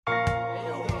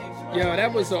Yo,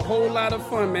 that was a whole lot of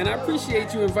fun, man. I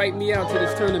appreciate you inviting me out to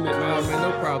this tournament, man. Man,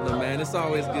 no problem, man. It's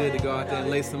always good to go out there and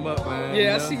lace them up, man.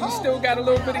 Yeah, I see you still got a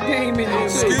little bit of game in you.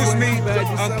 Excuse me.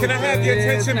 Can I have your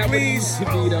attention, please?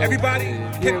 Everybody,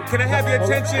 can I have your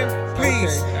attention?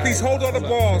 Please, please hold all the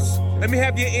balls. Let me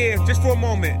have your ear just for a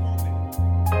moment.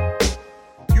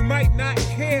 You might not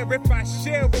care if I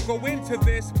share or go into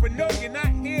this, but no, you're not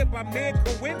here by mere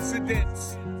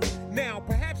coincidence. Now,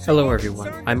 perhaps. Hello,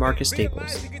 everyone. I'm Marcus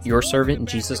Staples, your servant in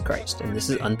Jesus Christ, and this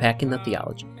is Unpacking the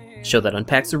Theology, a show that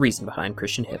unpacks the reason behind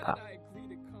Christian hip-hop.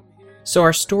 So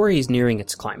our story is nearing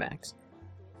its climax.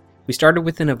 We started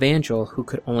with an evangel who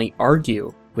could only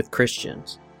argue with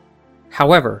Christians.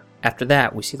 However, after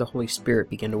that, we see the Holy Spirit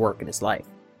begin to work in his life,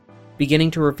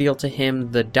 beginning to reveal to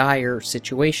him the dire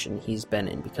situation he's been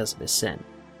in because of his sin.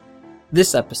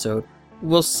 This episode,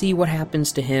 we'll see what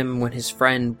happens to him when his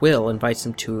friend Will invites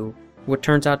him to what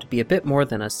turns out to be a bit more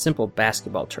than a simple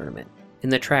basketball tournament in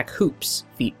the track Hoops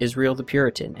feat Israel the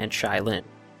Puritan and Shai Linne.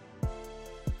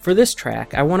 For this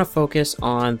track, I want to focus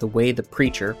on the way the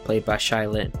preacher, played by Shai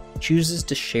Linne, chooses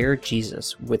to share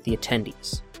Jesus with the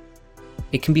attendees.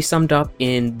 It can be summed up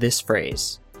in this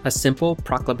phrase: a simple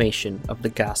proclamation of the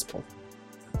gospel.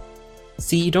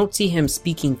 See, you don't see him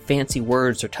speaking fancy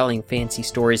words or telling fancy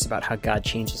stories about how God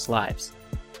changes lives.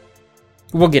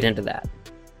 We'll get into that.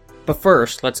 But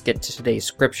first, let's get to today's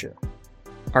scripture.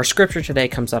 Our scripture today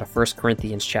comes out of 1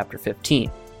 Corinthians chapter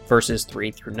 15, verses 3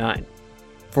 through 9.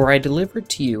 For I delivered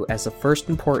to you as of first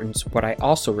importance what I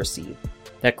also received,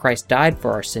 that Christ died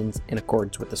for our sins in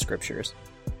accordance with the scriptures,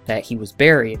 that he was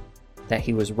buried, that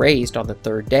he was raised on the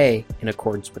third day in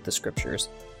accordance with the scriptures,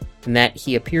 and that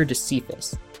he appeared to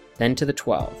Cephas, then to the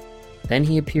 12. Then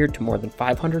he appeared to more than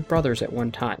 500 brothers at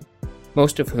one time,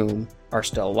 most of whom are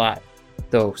still alive,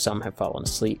 though some have fallen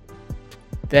asleep.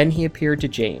 Then he appeared to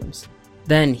James.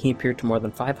 Then he appeared to more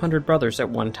than 500 brothers at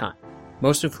one time,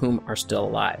 most of whom are still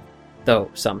alive,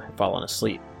 though some have fallen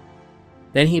asleep.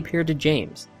 Then he appeared to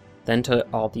James, then to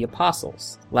all the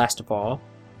apostles. Last of all,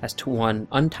 as to one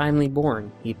untimely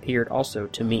born, he appeared also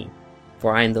to me,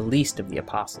 for I am the least of the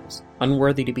apostles,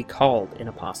 unworthy to be called an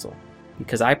apostle,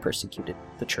 because I persecuted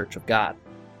the church of God.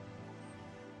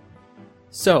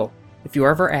 So, if you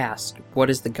are ever asked, what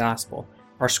is the gospel?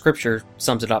 Our scripture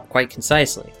sums it up quite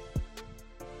concisely.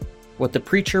 What the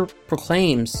preacher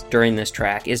proclaims during this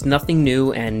track is nothing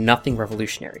new and nothing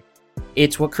revolutionary.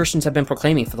 It's what Christians have been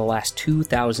proclaiming for the last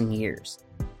 2,000 years.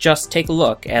 Just take a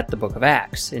look at the book of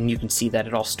Acts, and you can see that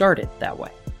it all started that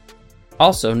way.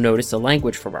 Also, notice the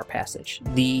language from our passage,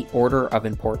 the order of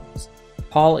importance.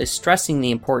 Paul is stressing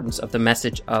the importance of the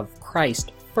message of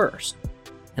Christ first,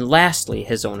 and lastly,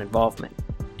 his own involvement.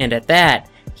 And at that,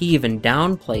 he even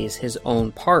downplays his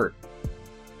own part,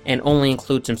 and only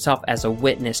includes himself as a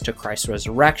witness to Christ's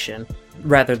resurrection,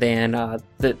 rather than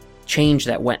the change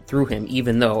that went through him,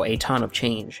 even though a ton of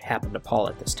change happened to Paul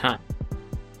at this time.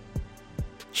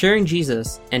 Sharing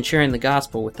Jesus and sharing the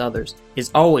gospel with others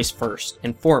is always first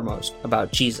and foremost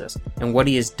about Jesus and what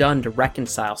he has done to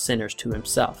reconcile sinners to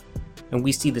himself, and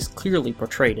we see this clearly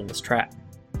portrayed in this track.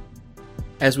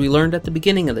 As we learned at the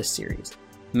beginning of this series,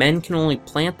 men can only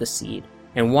plant the seed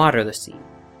and water the seed.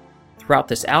 Throughout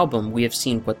this album, we have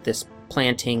seen what this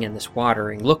planting and this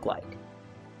watering look like.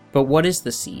 But what is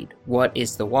the seed? What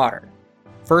is the water?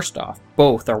 First off,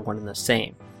 both are one and the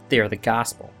same. They are the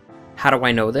gospel. How do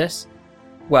I know this?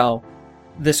 Well,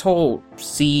 this whole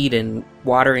seed and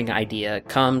watering idea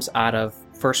comes out of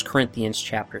 1 Corinthians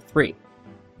chapter 3.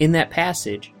 In that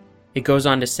passage, it goes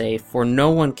on to say, "For no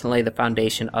one can lay the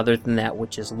foundation other than that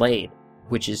which is laid,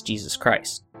 which is Jesus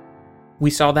Christ." We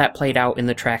saw that played out in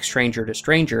the track Stranger to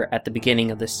Stranger at the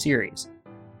beginning of this series,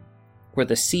 where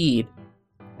the seed,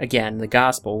 again, the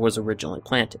gospel, was originally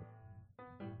planted.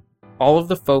 All of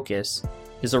the focus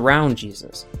is around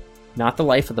Jesus, not the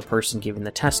life of the person giving the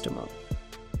testimony.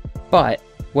 But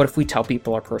what if we tell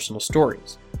people our personal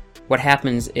stories? What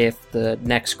happens if the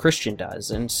next Christian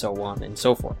does, and so on and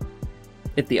so forth?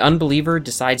 If the unbeliever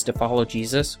decides to follow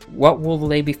Jesus, what will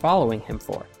they be following him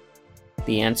for?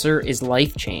 The answer is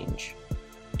life change.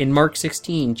 In Mark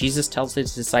 16, Jesus tells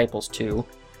his disciples to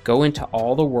go into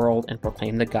all the world and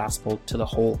proclaim the gospel to the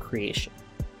whole creation.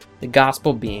 The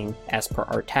gospel being, as per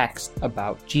our text,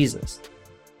 about Jesus.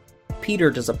 Peter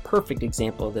does a perfect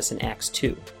example of this in Acts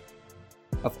 2.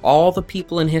 Of all the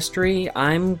people in history,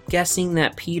 I'm guessing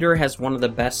that Peter has one of the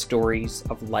best stories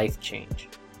of life change.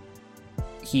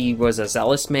 He was a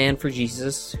zealous man for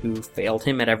Jesus who failed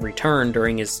him at every turn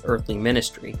during his earthly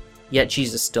ministry. Yet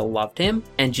Jesus still loved him,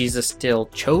 and Jesus still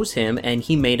chose him, and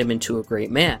he made him into a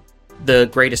great man. The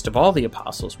greatest of all the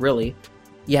apostles, really.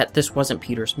 Yet this wasn't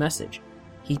Peter's message.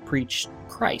 he preached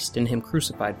Christ and him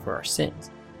crucified for our sins.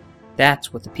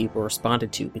 That's what the people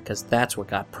responded to, because that's what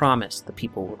God promised the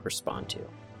people would respond to.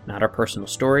 Not our personal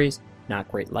stories,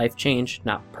 not great life change,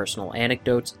 not personal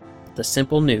anecdotes, but the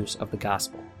simple news of the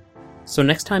gospel. So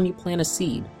next time you plant a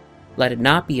seed, let it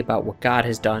not be about what God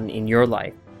has done in your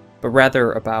life, but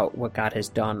rather about what God has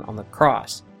done on the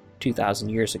cross 2,000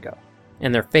 years ago,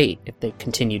 and their fate if they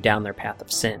continue down their path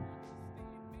of sin.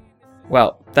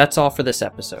 Well, that's all for this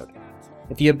episode.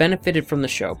 If you have benefited from the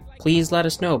show, please let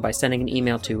us know by sending an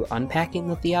email to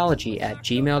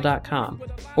unpackingthetheology@gmail.com,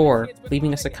 or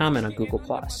leaving us a comment on Google+,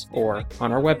 or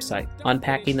on our website,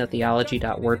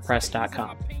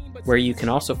 unpackingthetheology.wordpress.com, where you can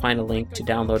also find a link to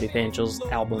download Evangel's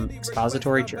album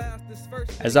Expository Journey.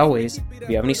 As always, if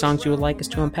you have any songs you would like us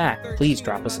to unpack, please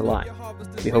drop us a line.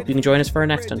 We hope you can join us for our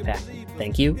next unpacking.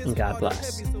 Thank you, and God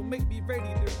bless.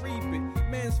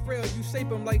 You shape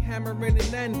them like hammering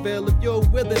an anvil. If you're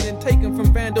willing and take them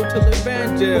from vandal to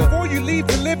evangel. Before you leave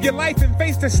to live your life and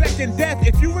face the second death,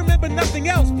 if you remember nothing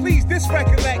else, please this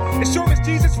recollect. As sure as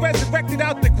Jesus resurrected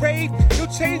out the grave, you'll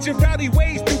change your rowdy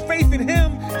ways through faith in him.